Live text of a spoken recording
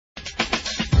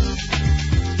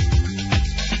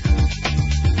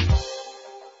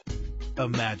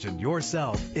Imagine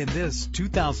yourself in this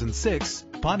 2006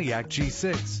 Pontiac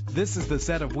G6. This is the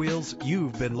set of wheels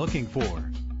you've been looking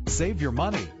for. Save your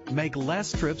money. Make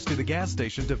less trips to the gas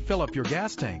station to fill up your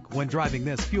gas tank when driving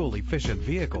this fuel-efficient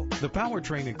vehicle. The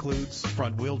powertrain includes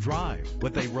front-wheel drive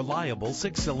with a reliable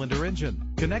 6-cylinder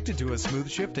engine connected to a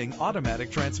smooth-shifting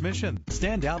automatic transmission.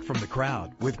 Stand out from the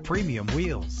crowd with premium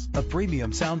wheels. A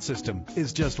premium sound system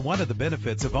is just one of the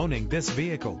benefits of owning this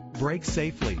vehicle. Brake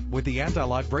safely with the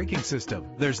anti-lock braking system.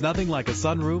 There's nothing like a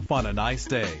sunroof on a nice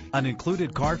day. An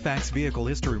included Carfax vehicle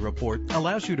history report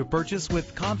allows you to purchase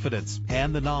with confidence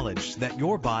and the knowledge that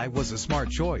your buy was a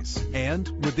smart choice. And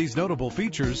with these notable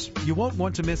features, you won't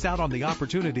want to miss out on the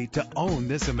opportunity to own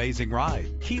this amazing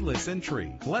ride. Keyless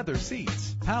entry, leather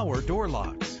seats, power door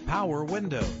locks, power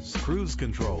windows, cruise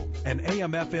control, an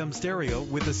AM/FM stereo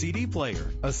with a CD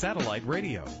player, a satellite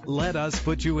radio. Let us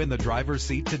put you in the driver's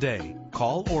seat today.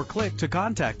 Call or click to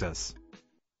contact us.